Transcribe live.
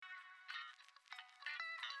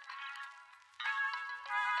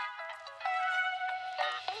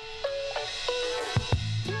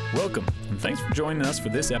Welcome, and thanks for joining us for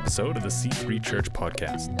this episode of the C3 Church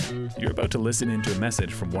Podcast. You're about to listen into a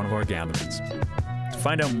message from one of our gatherings. To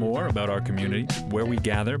find out more about our community, where we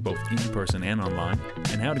gather both in person and online,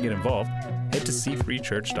 and how to get involved, head to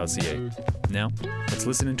c3church.ca. Now, let's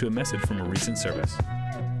listen into a message from a recent service.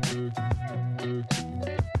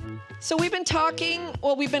 So we've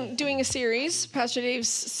been doing a series, Pastor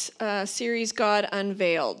Dave's series, God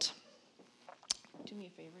Unveiled. Do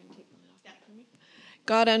me a favor and take one off for me.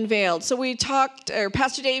 God Unveiled. So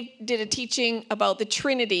Pastor Dave did a teaching about the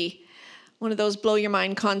Trinity, one of those blow your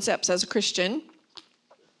mind concepts as a Christian.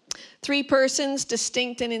 3 persons,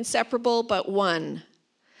 distinct and inseparable, but one.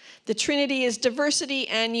 The Trinity is diversity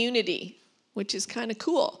and unity, which is kind of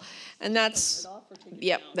cool. And that's,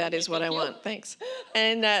 that is what I want. Thanks.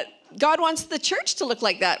 And God wants the church to look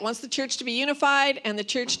like that, wants the church to be unified and the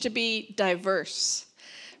church to be diverse,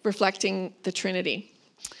 reflecting the Trinity.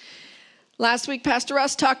 Last week, Pastor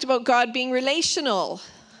Russ talked about God being relational.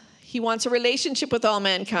 He wants a relationship with all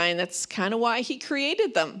mankind. That's kind of why he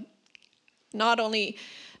created them. Not only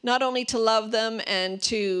to love them and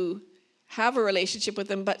to have a relationship with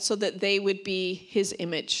them, but so that they would be his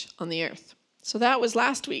image on the earth. So that was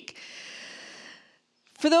last week.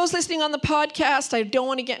 For those listening on the podcast, I don't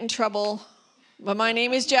want to get in trouble, but my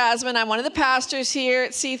name is Jasmin. I'm one of the pastors here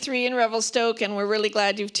at C3 in Revelstoke, and we're really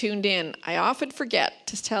glad you've tuned in. I often forget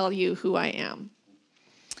to tell you who I am.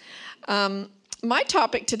 My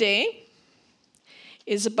topic today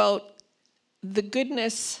is about the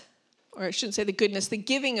goodness, or I shouldn't say the goodness, the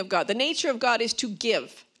giving of God. The nature of God is to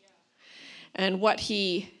give, and what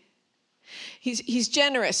he's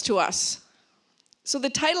generous to us. So the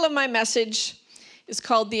title of my message is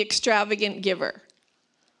called The Extravagant Giver.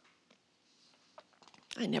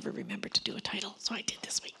 I never remembered to do a title, so I did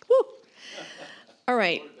this week. Woo! All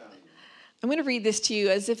right. I'm going to read this to you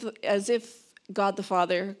as if God the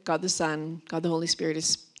Father, God the Son, God the Holy Spirit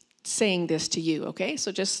is saying this to you, okay?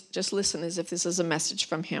 So just listen as if this is a message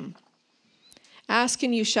from him. Ask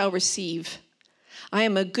and you shall receive. I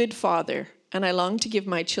am a good father, and I long to give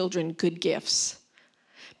my children good gifts.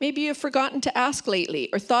 Maybe you have forgotten to ask lately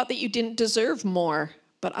or thought that you didn't deserve more,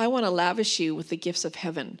 but I want to lavish you with the gifts of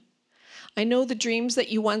heaven. I know the dreams that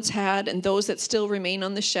you once had and those that still remain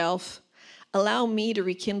on the shelf. Allow me to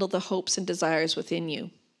rekindle the hopes and desires within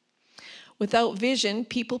you. Without vision,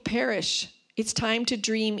 people perish. It's time to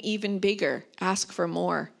dream even bigger. Ask for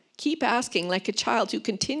more. Keep asking like a child who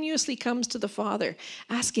continuously comes to the Father,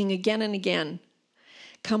 asking again and again.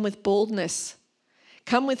 Come with boldness.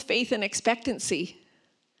 Come with faith and expectancy.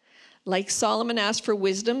 Like Solomon asked for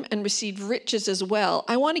wisdom and received riches as well,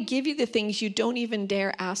 I want to give you the things you don't even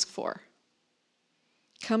dare ask for.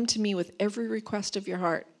 Come to me with every request of your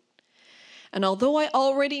heart. And although I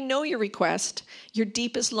already know your request, your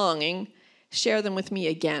deepest longing, share them with me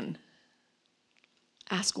again.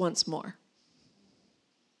 Ask once more.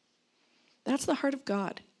 That's the heart of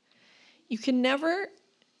God. You can never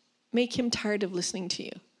make him tired of listening to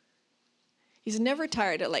you. He's never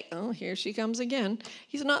tired of oh, here she comes again.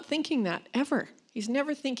 He's not thinking that, ever. He's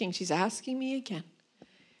never thinking, she's asking me again.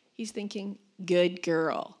 He's thinking, good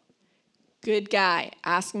girl. Good guy,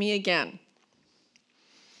 ask me again.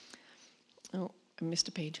 Oh, I missed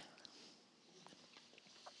a page.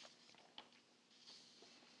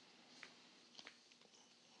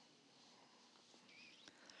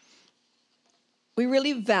 We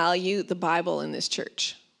really value the Bible in this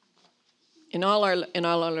church. In all our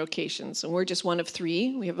locations, and we're just one of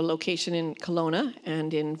 3. We have a location in Kelowna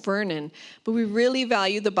and in Vernon, but we really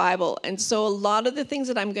value the Bible. And so a lot of the things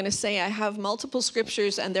that I'm going to say, I have multiple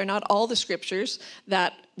scriptures, and they're not all the scriptures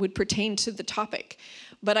that would pertain to the topic.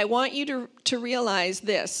 But I want you to realize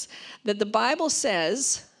this, that the Bible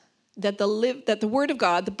says that the Word of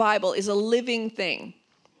God, the Bible, is a living thing.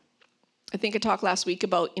 I think I talked last week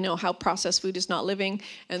about, how processed food is not living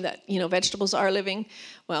and that, vegetables are living.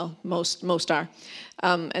 Well, most are.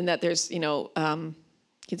 And that there's, you can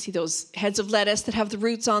see those heads of lettuce that have the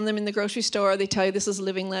roots on them in the grocery store. They tell you this is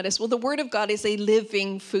living lettuce. Well, the Word of God is a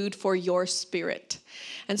living food for your spirit.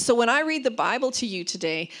 And so when I read the Bible to you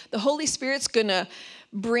today, the Holy Spirit's going to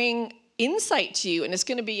bring insight to you, and it's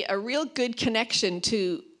going to be a real good connection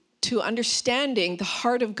to understanding the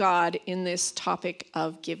heart of God in this topic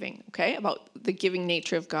of giving, okay? About the giving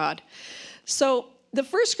nature of God. So the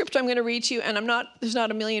first scripture I'm going to read to you, and there's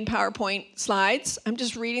not a million PowerPoint slides. I'm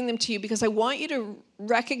just reading them to you because I want you to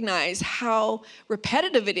recognize how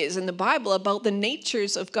repetitive it is in the Bible about the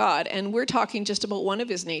natures of God. And we're talking just about one of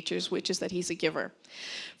his natures, which is that he's a giver.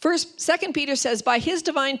 2 Peter says, by his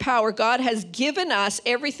divine power, God has given us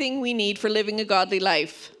everything we need for living a godly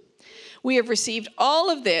life. We have received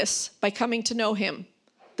all of this by coming to know him.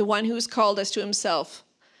 the one who has called us to himself.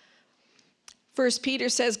 1 Peter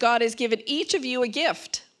says, God has given each of you a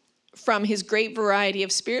gift from his great variety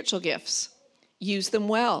of spiritual gifts. Use them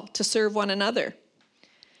well to serve one another.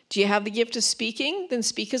 Do you have the gift of speaking? Then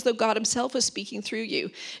speak as though God himself was speaking through you.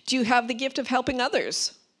 Do you have the gift of helping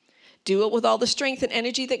others? Do it with all the strength and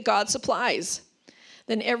energy that God supplies.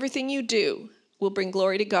 Then everything you do will bring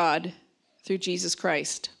glory to God through Jesus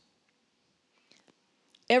Christ.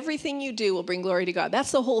 Everything you do will bring glory to God.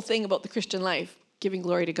 That's the whole thing about the Christian life, giving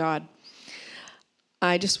glory to God.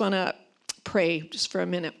 I just want to pray just for a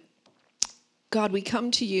minute. God, we come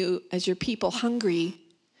to you as your people, hungry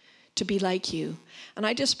to be like you. And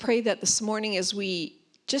I just pray that this morning as we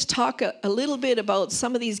just talk a little bit about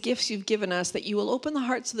some of these gifts you've given us, that you will open the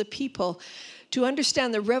hearts of the people to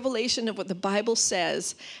understand the revelation of what the Bible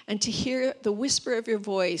says and to hear the whisper of your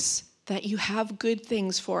voice that you have good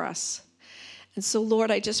things for us. And so,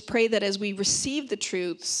 Lord, I just pray that as we receive the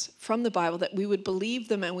truths from the Bible, that we would believe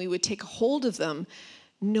them and we would take hold of them,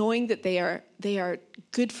 knowing that they are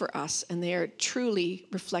good for us and they are truly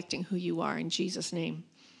reflecting who you are. In Jesus' name,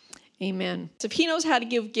 amen. So if he knows how to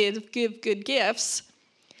give good gifts,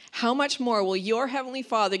 how much more will your Heavenly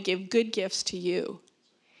Father give good gifts to you?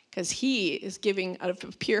 Because he is giving out of a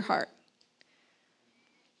pure heart.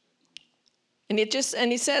 And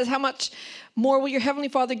he says, how much more will your Heavenly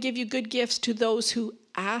Father give you good gifts to those who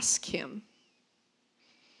ask him?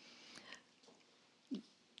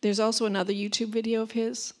 There's also another YouTube video of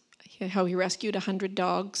his, how he rescued 100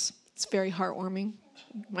 dogs. It's very heartwarming.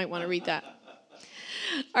 You might want to read that.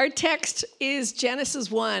 Our text is Genesis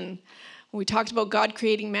 1. We talked about God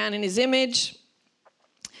creating man in his image.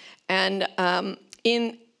 And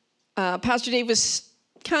Pastor Dave was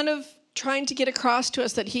kind of trying to get across to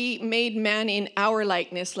us that he made man in our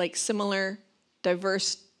likeness, like similar,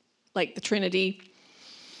 diverse, like the Trinity.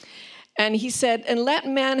 And he said, and let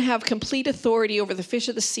man have complete authority over the fish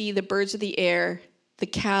of the sea, the birds of the air, the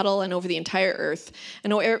cattle, and over the entire earth,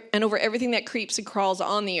 and over everything that creeps and crawls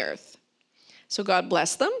on the earth. So God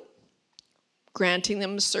blessed them, granting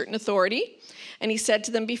them a certain authority. And he said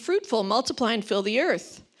to them, be fruitful, multiply, and fill the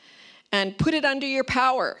earth, and put it under your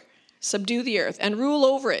power. Subdue the earth and rule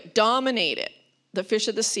over it, dominate it, the fish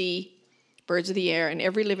of the sea, birds of the air, and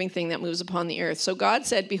every living thing that moves upon the earth. So God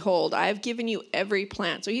said, behold, I have given you every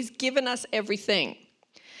plant. So he's given us everything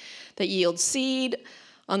that yields seed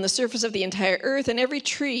on the surface of the entire earth, and every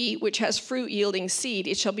tree which has fruit yielding seed,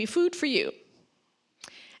 it shall be food for you.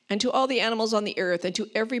 And to all the animals on the earth, and to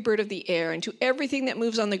every bird of the air, and to everything that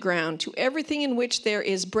moves on the ground, to everything in which there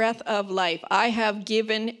is breath of life, I have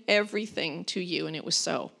given everything to you. And it was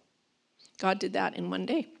so. God did that in one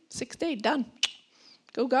day. 6th day, done.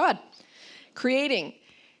 Go God. Creating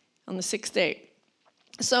on the 6th day.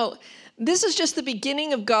 So this is just the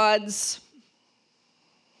beginning of God's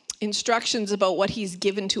instructions about what he's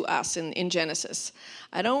given to us in Genesis.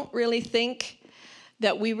 I don't really think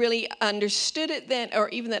that we really understood it then, or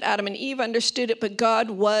even that Adam and Eve understood it, but God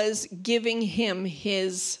was giving him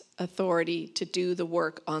his authority to do the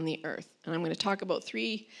work on the earth. And I'm going to talk about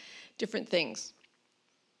 3 different things.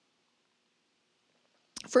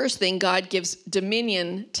 First thing, God gives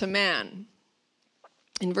dominion to man.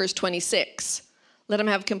 In verse 26, let him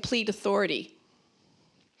have complete authority.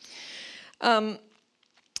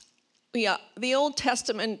 The Old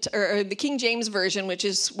Testament, or the King James Version, which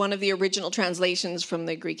is one of the original translations from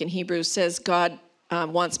the Greek and Hebrew, says God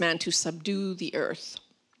wants man to subdue the earth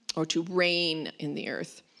or to reign in the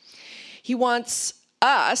earth. He wants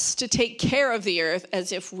us to take care of the earth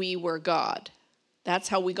as if we were God. That's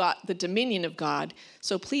how we got the dominion of God.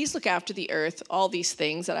 So please look after the earth, all these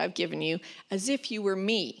things that I've given you, as if you were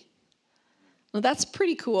me. Well, that's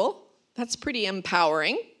pretty cool. That's pretty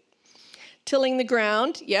empowering. Tilling the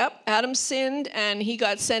ground. Yep, Adam sinned and he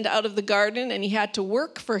got sent out of the garden and he had to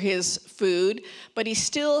work for his food, but he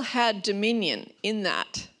still had dominion in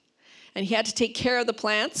that. And he had to take care of the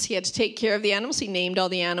plants. He had to take care of the animals. He named all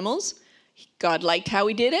the animals. God liked how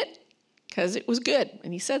he did it because it was good,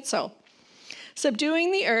 and he said so.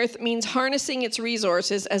 Subduing the earth means harnessing its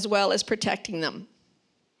resources as well as protecting them.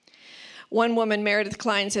 One woman, Meredith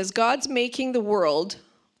Klein, says, God's making the world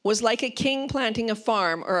was like a king planting a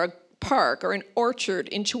farm or a park or an orchard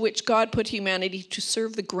into which God put humanity to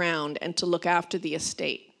serve the ground and to look after the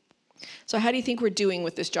estate. So how do you think we're doing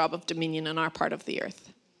with this job of dominion on our part of the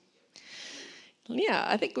earth? Yeah,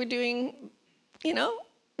 I think we're doing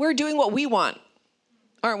what we want,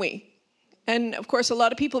 aren't we? And of course, a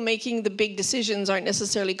lot of people making the big decisions aren't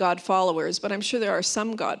necessarily God followers, but I'm sure there are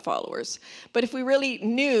some God followers. But if we really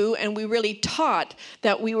knew and we really taught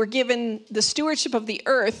that we were given the stewardship of the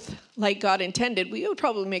earth like God intended, we would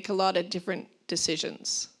probably make a lot of different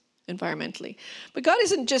decisions. environmentally. But God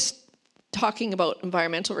isn't just talking about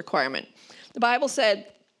environmental requirement. The Bible said,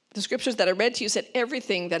 the scriptures that I read to you said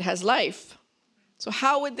everything that has life. So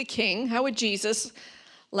how would Jesus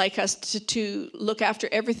like us to look after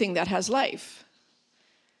everything that has life?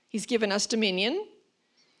 He's given us dominion.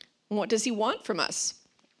 And what does he want from us?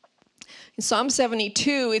 In Psalm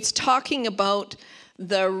 72, it's talking about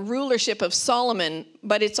the rulership of Solomon,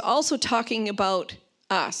 but it's also talking about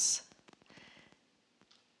us.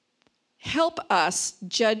 Help us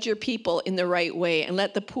judge your people in the right way and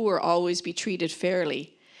let the poor always be treated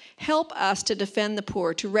fairly. Help us to defend the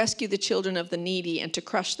poor, to rescue the children of the needy, and to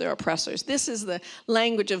crush their oppressors. This is the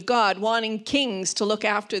language of God, wanting kings to look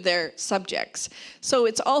after their subjects. So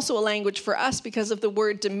it's also a language for us because of the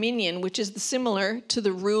word dominion, which is similar to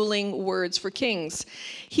the ruling words for kings.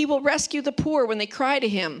 He will rescue the poor when they cry to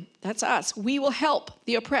him. That's us. We will help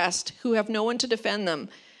the oppressed who have no one to defend them.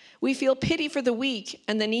 We feel pity for the weak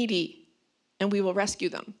and the needy, and we will rescue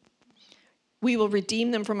them. We will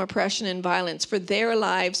redeem them from oppression and violence, for their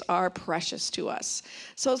lives are precious to us.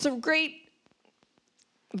 So it's a great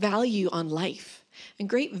value on life and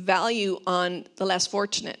great value on the less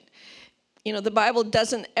fortunate. You know, the Bible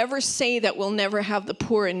doesn't ever say that we'll never have the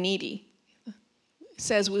poor and needy. It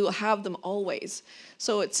says we will have them always.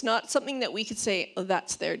 So it's not something that we could say, oh,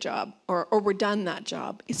 that's their job, or we're done that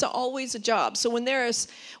job. It's always a job. So when there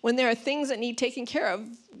are things that need taken care of,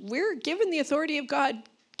 we're given the authority of God.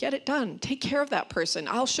 Get it done. Take care of that person.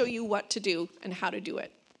 I'll show you what to do and how to do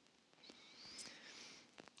it.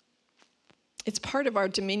 It's part of our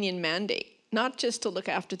dominion mandate, not just to look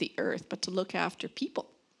after the earth, but to look after people.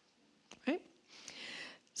 Right?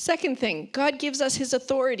 Second thing, God gives us his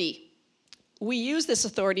authority. We use this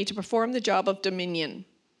authority to perform the job of dominion.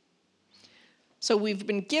 So we've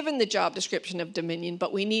been given the job description of dominion,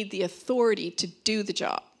 but we need the authority to do the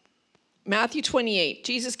job. Matthew 28,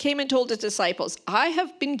 Jesus came and told his disciples, I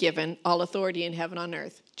have been given all authority in heaven and on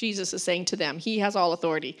earth. Jesus is saying to them, he has all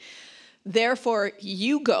authority. Therefore,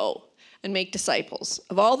 you go and make disciples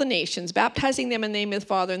of all the nations, baptizing them in the name of the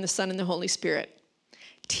Father and the Son and the Holy Spirit.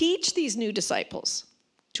 Teach these new disciples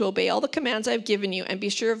to obey all the commands I have given you, and be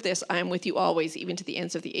sure of this, I am with you always, even to the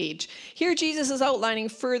ends of the age. Here Jesus is outlining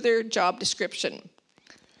further job description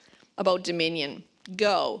about dominion.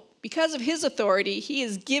 Go. Because of his authority, he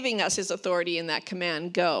is giving us his authority in that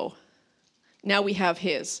command, go. Now we have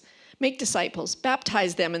his. Make disciples,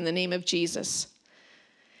 baptize them in the name of Jesus.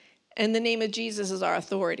 And the name of Jesus is our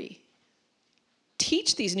authority.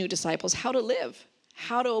 Teach these new disciples how to live,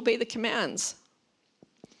 how to obey the commands.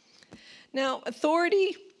 Now,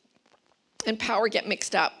 authority and power get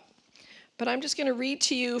mixed up. But I'm just going to read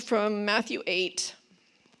to you from Matthew 8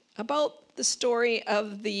 about the story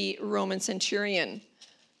of the Roman centurion,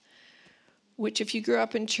 which if you grew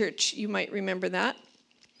up in church, you might remember that.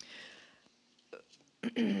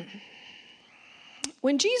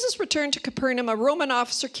 When Jesus returned to Capernaum, a Roman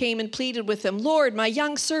officer came and pleaded with him, Lord, my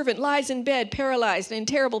young servant lies in bed, paralyzed and in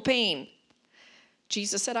terrible pain.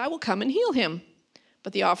 Jesus said, I will come and heal him.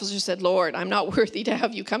 But the officer said, Lord, I'm not worthy to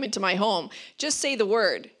have you come into my home. Just say the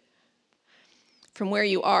word from where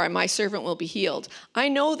you are, and my servant will be healed. I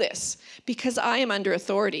know this because I am under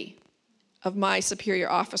authority of my superior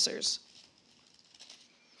officers.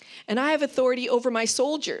 And I have authority over my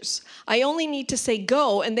soldiers. I only need to say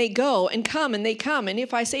go, and they go, and come, and they come. And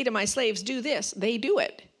if I say to my slaves, do this, they do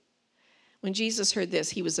it. When Jesus heard this,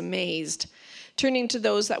 he was amazed. Turning to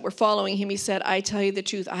those that were following him, he said, I tell you the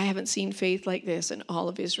truth, I haven't seen faith like this in all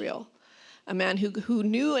of Israel. A man who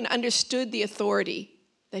knew and understood the authority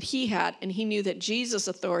that he had, and he knew that Jesus'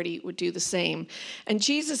 authority would do the same. And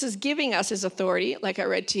Jesus is giving us his authority, like I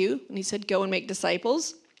read to you, and he said, go and make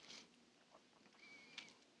disciples.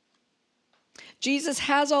 Jesus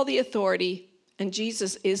has all the authority, and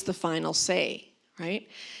Jesus is the final say, right?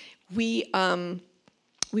 We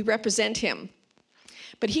represent him.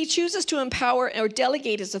 But he chooses to empower or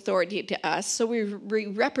delegate his authority to us, so we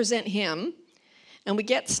represent him, and we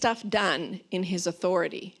get stuff done in his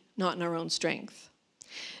authority, not in our own strength.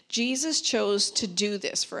 Jesus chose to do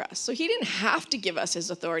this for us. So he didn't have to give us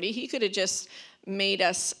his authority. He could have just made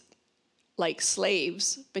us like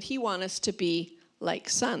slaves, but he wanted us to be like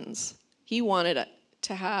sons. He wanted us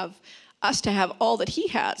to have all that he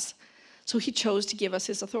has. So he chose to give us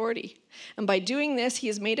his authority. And by doing this, he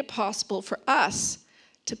has made it possible for us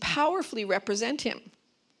to powerfully represent him.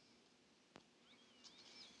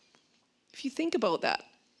 If you think about that,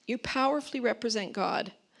 you powerfully represent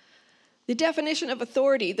God. The definition of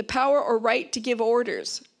authority, the power or right to give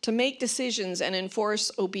orders, to make decisions and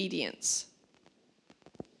enforce obedience.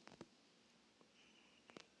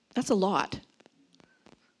 That's a lot.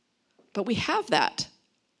 But we have that.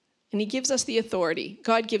 And he gives us the authority.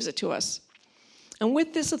 God gives it to us. And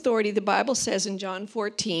with this authority, the Bible says in John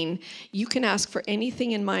 14, you can ask for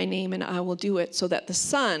anything in my name and I will do it, so that the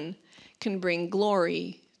Son can bring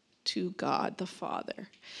glory to God the Father.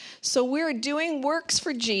 So we're doing works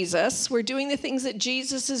for Jesus. We're doing the things that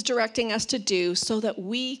Jesus is directing us to do so that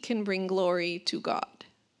we can bring glory to God.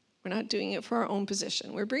 We're not doing it for our own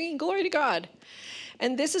position. We're bringing glory to God.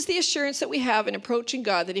 And this is the assurance that we have in approaching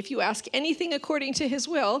God, that if you ask anything according to his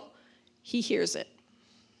will, he hears it.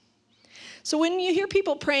 So when you hear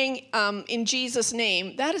people praying in Jesus'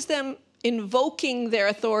 name, that is them invoking their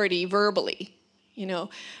authority verbally. You know,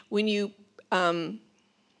 when you, the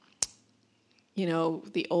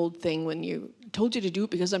old thing when you told you to do it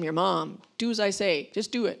because I'm your mom, do as I say,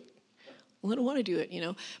 just do it. Well, I don't want to do it,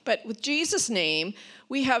 But with Jesus' name,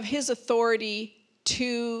 we have his authority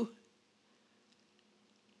to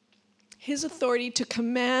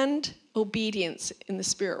command obedience in the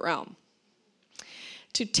spirit realm,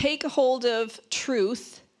 to take a hold of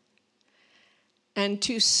truth and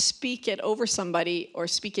to speak it over somebody or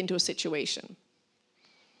speak into a situation.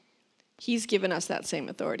 He's given us that same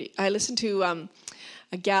authority. I listened to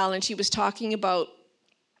a gal, and she was talking about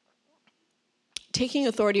taking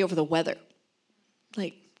authority over the weather.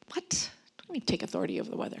 Like, what? Don't we take authority over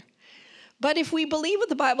the weather? But if we believe what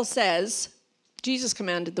the Bible says, Jesus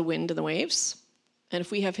commanded the wind and the waves. And if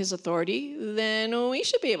we have his authority, then we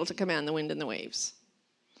should be able to command the wind and the waves.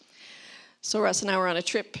 So Russ and I were on a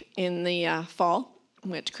trip in the fall.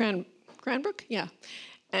 We went to Cranbrook? Yeah.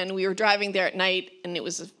 And we were driving there at night, and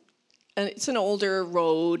it's an older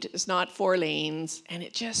road. It's not 4 lanes. And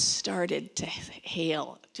it just started to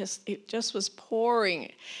hail. It just was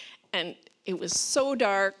pouring. And it was so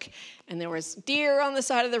dark, and there was deer on the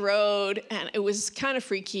side of the road, and it was kind of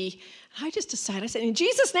freaky. I just decided, I said, in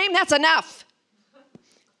Jesus' name, that's enough.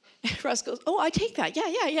 And Russ goes, oh, I take that.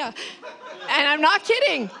 Yeah. And I'm not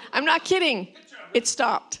kidding. It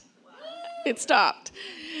stopped.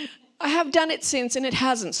 I have done it since, and it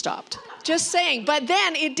hasn't stopped. Just saying. But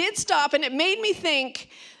then it did stop, and it made me think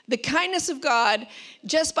the kindness of God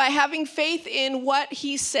just by having faith in what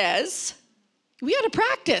he says. We got to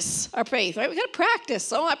practice our faith, right? We got to practice.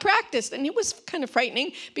 So I practiced, and it was kind of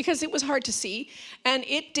frightening because it was hard to see, and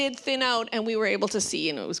it did thin out, and we were able to see,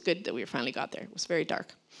 and it was good that we finally got there. It was very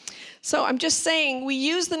dark. So I'm just saying, we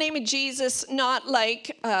use the name of Jesus not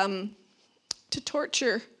like to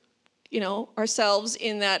torture, ourselves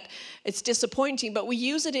in that it's disappointing, but we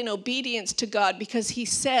use it in obedience to God because he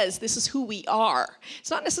says this is who we are. It's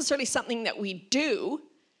not necessarily something that we do.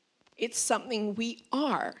 It's something we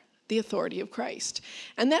are. The authority of Christ.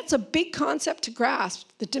 And that's a big concept to grasp.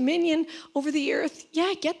 The dominion over the earth, yeah,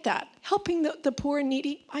 I get that. Helping the poor and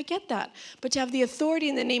needy, I get that. But to have the authority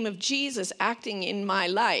in the name of Jesus acting in my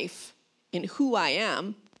life, in who I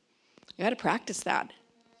am, I got to practice that.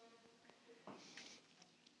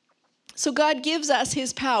 So God gives us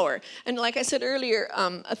his power. And like I said earlier,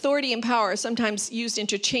 authority and power are sometimes used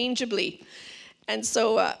interchangeably. And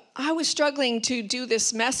so I was struggling to do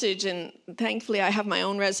this message, and thankfully I have my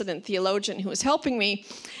own resident theologian who is helping me.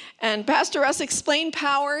 And Pastor Russ explained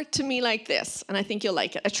power to me like this, and I think you'll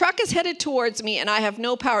like it. A truck is headed towards me, and I have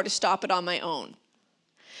no power to stop it on my own.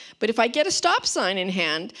 But if I get a stop sign in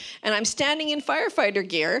hand, and I'm standing in firefighter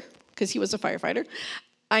gear, because he was a firefighter,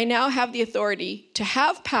 I now have the authority to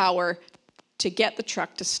have power to get the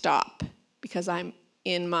truck to stop, because I'm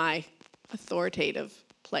in my authoritative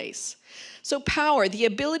place. So power, the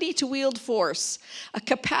ability to wield force, a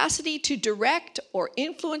capacity to direct or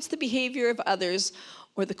influence the behavior of others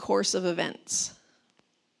or the course of events.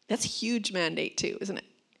 That's a huge mandate too, isn't it?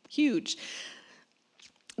 Huge.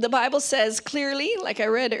 The Bible says clearly, like I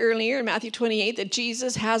read earlier in Matthew 28, that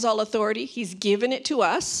Jesus has all authority. He's given it to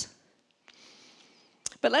us.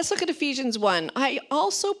 But let's look at Ephesians 1. I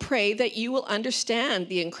also pray that you will understand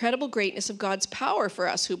the incredible greatness of God's power for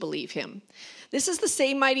us who believe him. This is the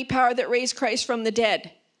same mighty power that raised Christ from the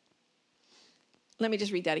dead. Let me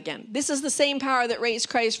just read that again. This is the same power that raised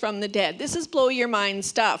Christ from the dead. This is blow your mind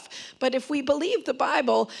stuff. But if we believe the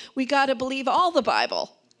Bible, we got to believe all the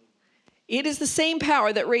Bible. It is the same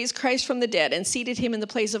power that raised Christ from the dead and seated him in the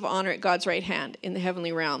place of honor at God's right hand in the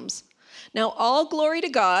heavenly realms. Now, all glory to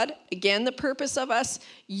God. Again, the purpose of us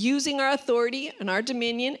using our authority and our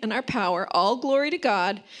dominion and our power, all glory to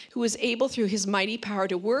God, who is able through his mighty power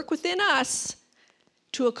to work within us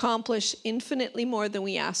to accomplish infinitely more than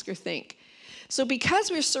we ask or think. So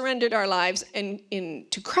because we've surrendered our lives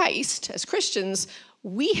to Christ as Christians,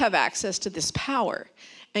 we have access to this power.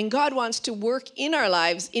 And God wants to work in our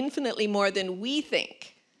lives infinitely more than we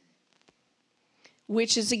think,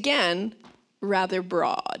 which is, again, rather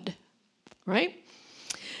broad, right?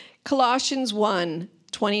 Colossians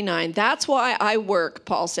 1:29. That's why I work,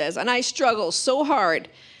 Paul says, and I struggle so hard,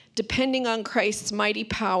 depending on Christ's mighty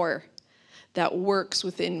power that works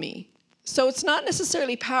within me. So it's not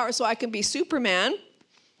necessarily power so I can be Superman,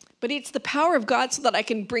 but it's the power of God so that I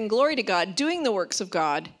can bring glory to God, doing the works of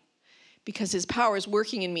God, because his power is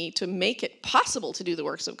working in me to make it possible to do the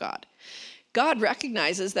works of God. God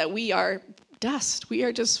recognizes that we are dust. We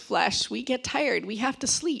are just flesh. We get tired. We have to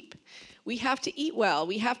sleep. We have to eat well.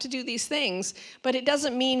 We have to do these things. But it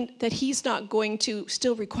doesn't mean that he's not going to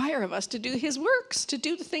still require of us to do his works, to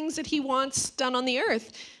do the things that he wants done on the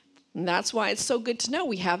earth. And that's why it's so good to know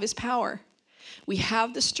we have his power. We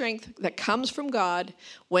have the strength that comes from God.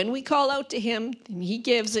 When we call out to him, and he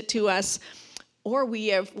gives it to us, or we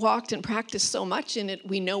have walked and practiced so much in it,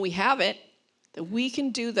 we know we have it, that we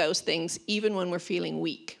can do those things even when we're feeling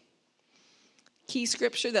weak. Key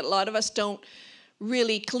scripture that a lot of us don't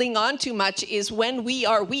really cling on too much is when we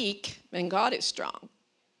are weak, then God is strong.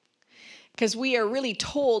 Because we are really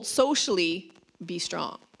told socially, be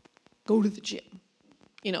strong. Go to the gym.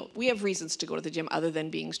 You know, we have reasons to go to the gym other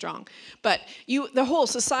than being strong. But the whole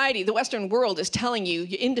society, the Western world is telling you,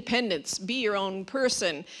 independence, be your own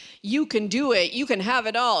person. You can do it. You can have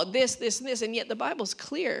it all. This, this. And yet the Bible's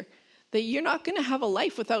clear that you're not going to have a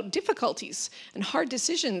life without difficulties and hard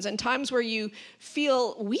decisions and times where you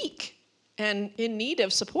feel weak and in need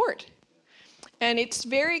of support. And it's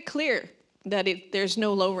very clear that there's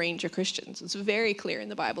no low-ranger Christians. It's very clear in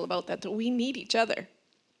the Bible about that we need each other.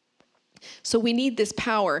 So we need this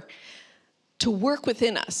power to work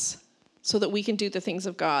within us so that we can do the things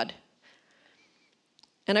of God.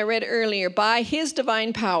 And I read earlier, by his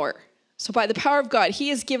divine power, so by the power of God, he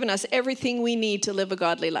has given us everything we need to live a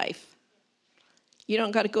godly life. You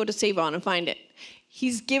don't got to go to Save On and find it.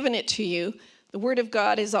 He's given it to you. The Word of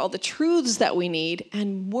God is all the truths that we need,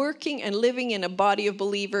 and working and living in a body of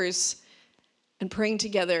believers and praying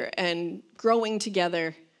together and growing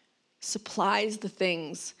together supplies the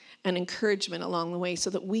things and encouragement along the way so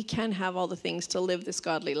that we can have all the things to live this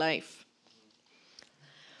godly life.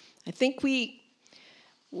 I think we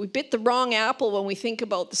bit the wrong apple when we think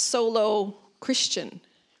about the solo Christian,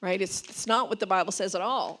 right? It's not what the Bible says at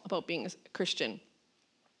all about being a Christian.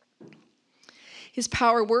 His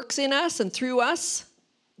power works in us and through us.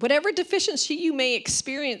 Whatever deficiency you may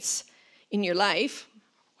experience in your life,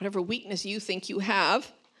 whatever weakness you think you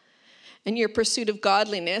have, and your pursuit of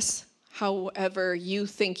godliness, however you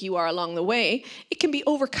think you are along the way, it can be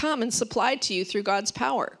overcome and supplied to you through God's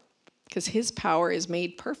power, because his power is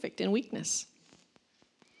made perfect in weakness.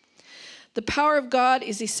 The power of God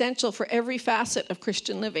is essential for every facet of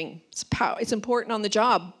Christian living. It's important on the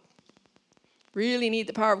job. Really need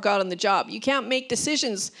the power of God on the job. You can't make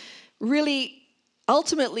decisions really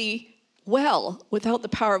ultimately well without the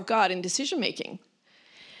power of God in decision making.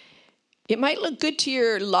 It might look good to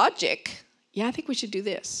your logic. Yeah, I think we should do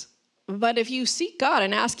this. But if you seek God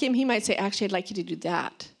and ask him, he might say, actually, I'd like you to do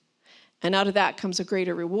that. And out of that comes a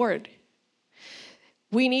greater reward.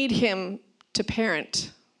 We need him to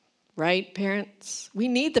parent, right, parents? We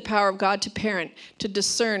need the power of God to parent, to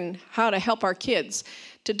discern how to help our kids,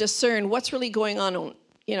 to discern what's really going on.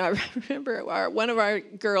 You know, I remember one of our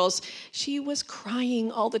girls, she was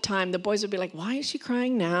crying all the time. The boys would be like, why is she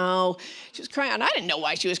crying now? She was crying, and I didn't know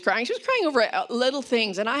why she was crying. She was crying over little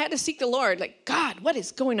things, and I had to seek the Lord, like, God, what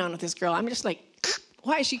is going on with this girl? I'm just like,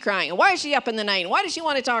 why is she crying? And why is she up in the night? And why does she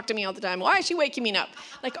want to talk to me all the time? Why is she waking me up?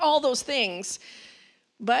 Like all those things.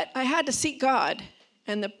 But I had to seek God,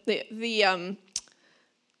 and the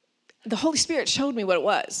Holy Spirit showed me what it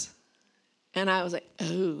was. And I was like,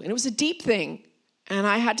 oh, and it was a deep thing. And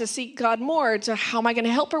I had to seek God more to how am I going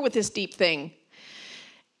to help her with this deep thing?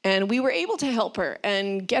 And we were able to help her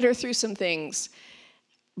and get her through some things.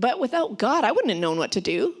 But without God, I wouldn't have known what to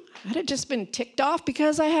do. I'd have just been ticked off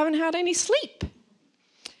because I haven't had any sleep.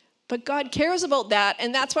 But God cares about that,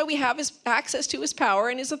 and that's why we have his access to his power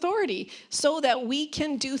and his authority, so that we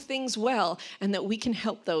can do things well and that we can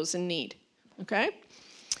help those in need. Okay?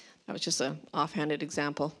 That was just an offhanded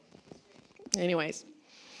example. Anyways,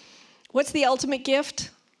 what's the ultimate gift?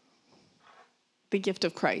 The gift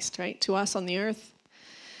of Christ, right? To us on the earth.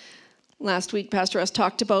 Last week, Pastor Russ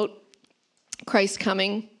talked about Christ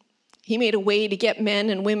coming. He made a way to get men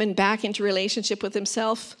and women back into relationship with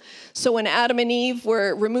himself. So when Adam and Eve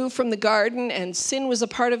were removed from the garden and sin was a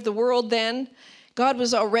part of the world then, God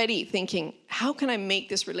was already thinking, how can I make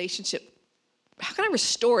this relationship, how can I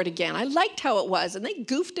restore it again? I liked how it was, and they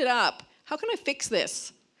goofed it up. How can I fix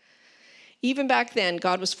this? Even back then,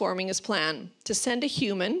 God was forming his plan to send a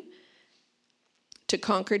human to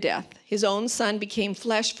conquer death. His own son became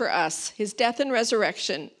flesh for us. His death and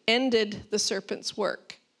resurrection ended the serpent's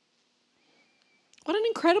work. What an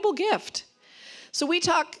incredible gift. So we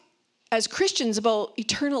talk as Christians about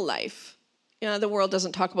eternal life. You know, the world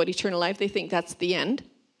doesn't talk about eternal life. They think that's the end.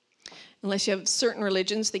 Unless you have certain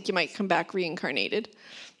religions, think you might come back reincarnated.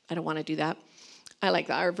 I don't want to do that. I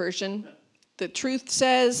like our version. The truth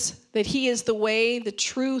says that he is the way, the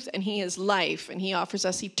truth, and he is life, and he offers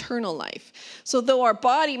us eternal life. So though our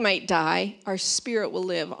body might die, our spirit will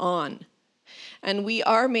live on. And we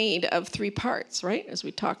are made of 3 parts, right? As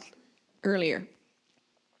we talked earlier.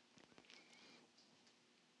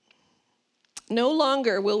 No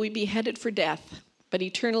longer will we be headed for death, but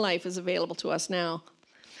eternal life is available to us now.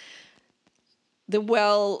 The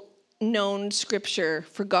well-known scripture,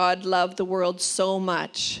 for God loved the world so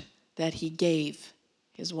much that he gave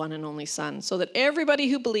his one and only son, so that everybody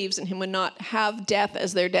who believes in him would not have death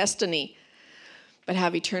as their destiny, but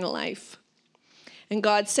have eternal life. And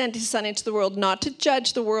God sent his son into the world not to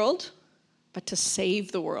judge the world, but to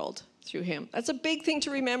save the world through him. That's a big thing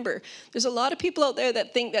to remember. There's a lot of people out there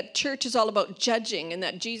that think that church is all about judging and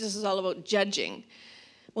that Jesus is all about judging.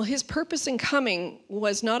 Well, his purpose in coming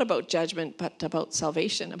was not about judgment, but about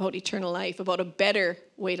salvation, about eternal life, about a better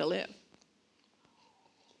way to live.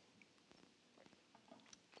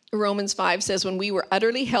 Romans 5 says, when we were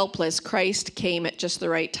utterly helpless, Christ came at just the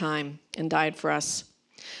right time and died for us.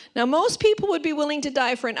 Now, most people would be willing to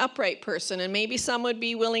die for an upright person, and maybe some would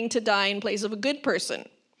be willing to die in place of a good person.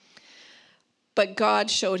 But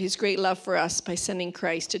God showed his great love for us by sending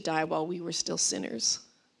Christ to die while we were still sinners.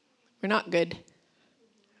 We're not good.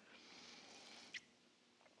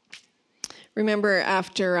 Remember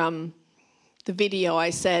after the video I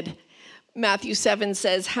said, Matthew 7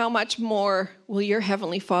 says, how much more will your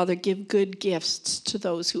heavenly Father give good gifts to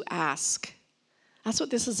those who ask? That's what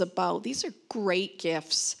this is about. These are great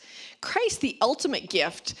gifts. Christ, the ultimate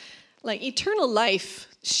gift, like eternal life,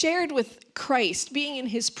 shared with Christ, being in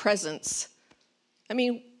his presence. I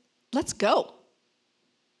mean, let's go.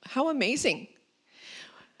 How amazing.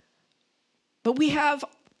 But we have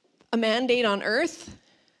a mandate on earth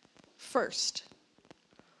first.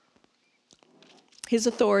 His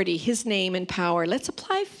authority, his name and power. Let's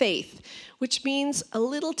apply faith, which means a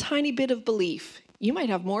little tiny bit of belief. You might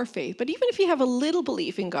have more faith, but even if you have a little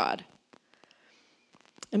belief in God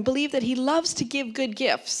and believe that he loves to give good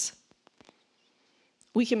gifts,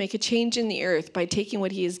 we can make a change in the earth by taking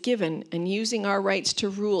what he has given and using our rights to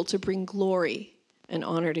rule to bring glory and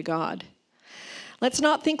honor to God. Let's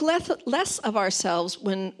not think less of ourselves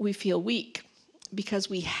when we feel weak, because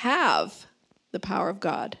we have the power of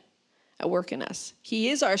God at work in us. He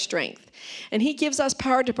is our strength, and he gives us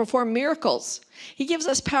power to perform miracles. He gives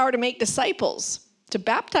us power to make disciples, to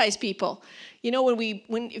baptize people. You know,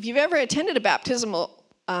 if you've ever attended a baptismal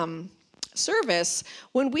service,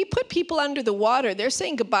 when we put people under the water, they're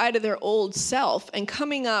saying goodbye to their old self and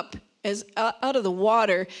coming up as out of the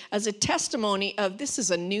water as a testimony of this is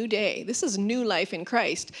a new day. This is new life in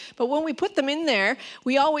Christ. But when we put them in there,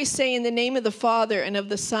 we always say in the name of the Father and of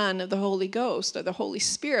the Son, of the Holy Ghost, or the Holy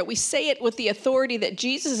Spirit. We say it with the authority that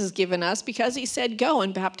Jesus has given us because he said, go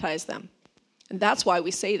and baptize them. And that's why we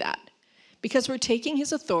say that. Because we're taking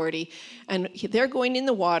his authority and they're going in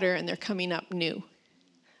the water and they're coming up new.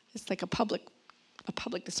 It's like a public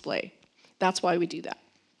display. That's why we do that.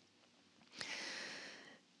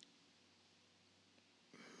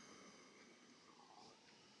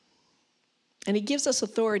 And he gives us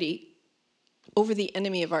authority over the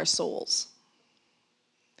enemy of our souls.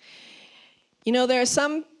 You know, there are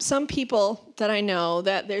some people that I know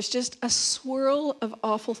that there's just a swirl of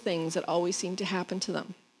awful things that always seem to happen to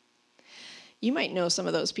them. You might know some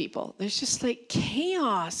of those people. There's just like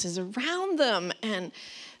chaos is around them and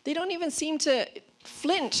they don't even seem to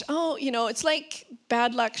flinch. Oh, you know, it's like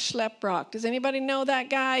bad luck Schleprock. Does anybody know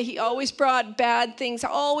that guy? He always brought bad things,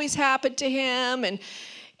 always happened to him. And,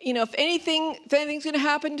 you know, if anything's going to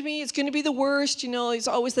happen to me, it's going to be the worst. You know, he's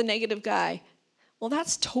always the negative guy. Well,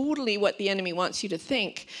 that's totally what the enemy wants you to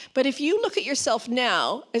think. But if you look at yourself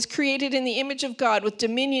now as created in the image of God with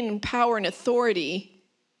dominion and power and authority,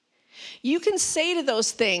 you can say to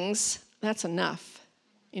those things, that's enough.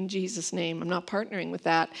 In Jesus' name, I'm not partnering with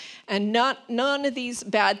that. And none of these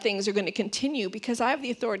bad things are going to continue because I have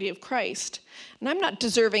the authority of Christ. And I'm not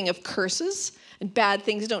deserving of curses, and bad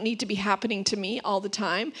things don't need to be happening to me all the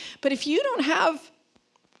time. But if you don't have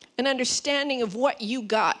an understanding of what you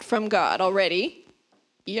got from God already,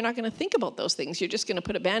 you're not going to think about those things. You're just going to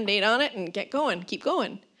put a Band-Aid on it and get going, keep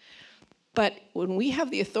going. But when we have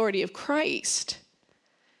the authority of Christ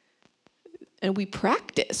and we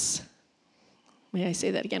practice, may I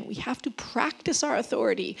say that again? We have to practice our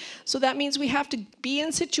authority. So that means we have to be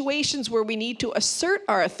in situations where we need to assert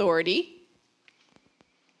our authority.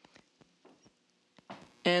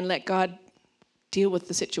 and let God deal with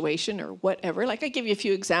the situation or whatever. Like I give you a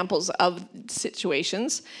few examples of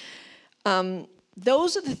situations.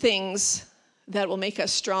 Those are the things that will make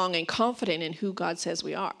us strong and confident in who God says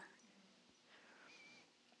we are.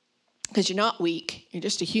 Because you're not weak, you're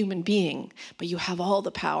just a human being, but you have all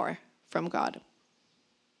the power from God.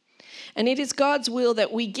 And it is God's will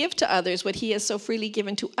that we give to others what he has so freely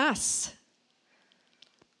given to us.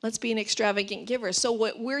 Let's be an extravagant giver. So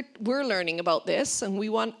what we're learning about this, and we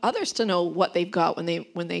want others to know what they've got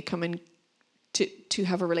when they come in to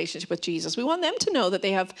have a relationship with Jesus. We want them to know that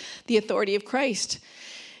they have the authority of Christ.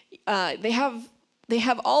 They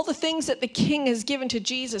have all the things that the King has given to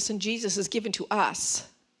Jesus, and Jesus has given to us.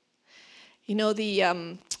 You know,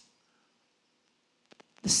 the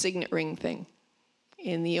signet ring thing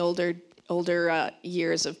in the older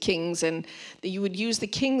years of kings, and you would use the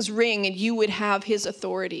king's ring and you would have his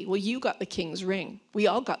authority. Well, you got the king's ring. We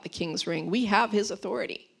all got the king's ring. We have his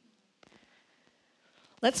authority.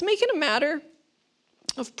 Let's make it a matter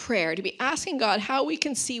of prayer to be asking God how we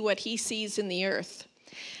can see what he sees in the earth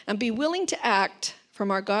and be willing to act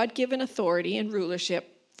from our God-given authority and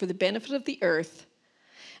rulership for the benefit of the earth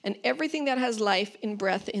and everything that has life and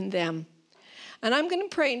breath in them. And I'm going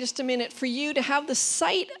to pray in just a minute for you to have the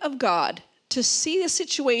sight of God, to see the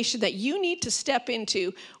situation that you need to step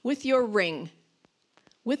into with your ring,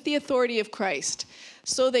 with the authority of Christ,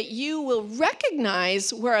 so that you will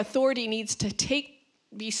recognize where authority needs to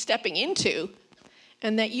be stepping into,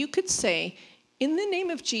 and that you could say, in the name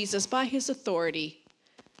of Jesus, by his authority,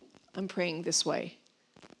 I'm praying this way.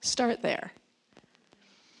 Start there.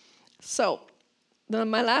 So,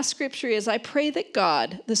 my last scripture is, I pray that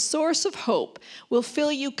God, the source of hope, will fill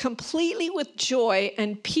you completely with joy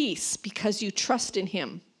and peace because you trust in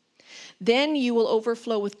him. Then you will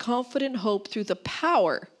overflow with confident hope through the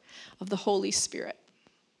power of the Holy Spirit.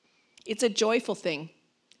 It's a joyful thing.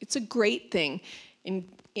 It's a great thing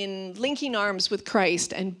in linking arms with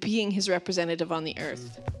Christ and being his representative on the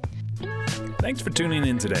earth. Thanks for tuning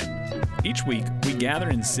in today. Each week, we gather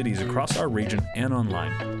in cities across our region and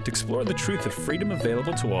online to explore the truth of freedom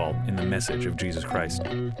available to all in the message of Jesus Christ.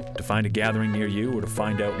 To find a gathering near you or to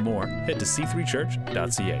find out more, head to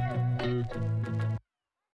c3church.ca.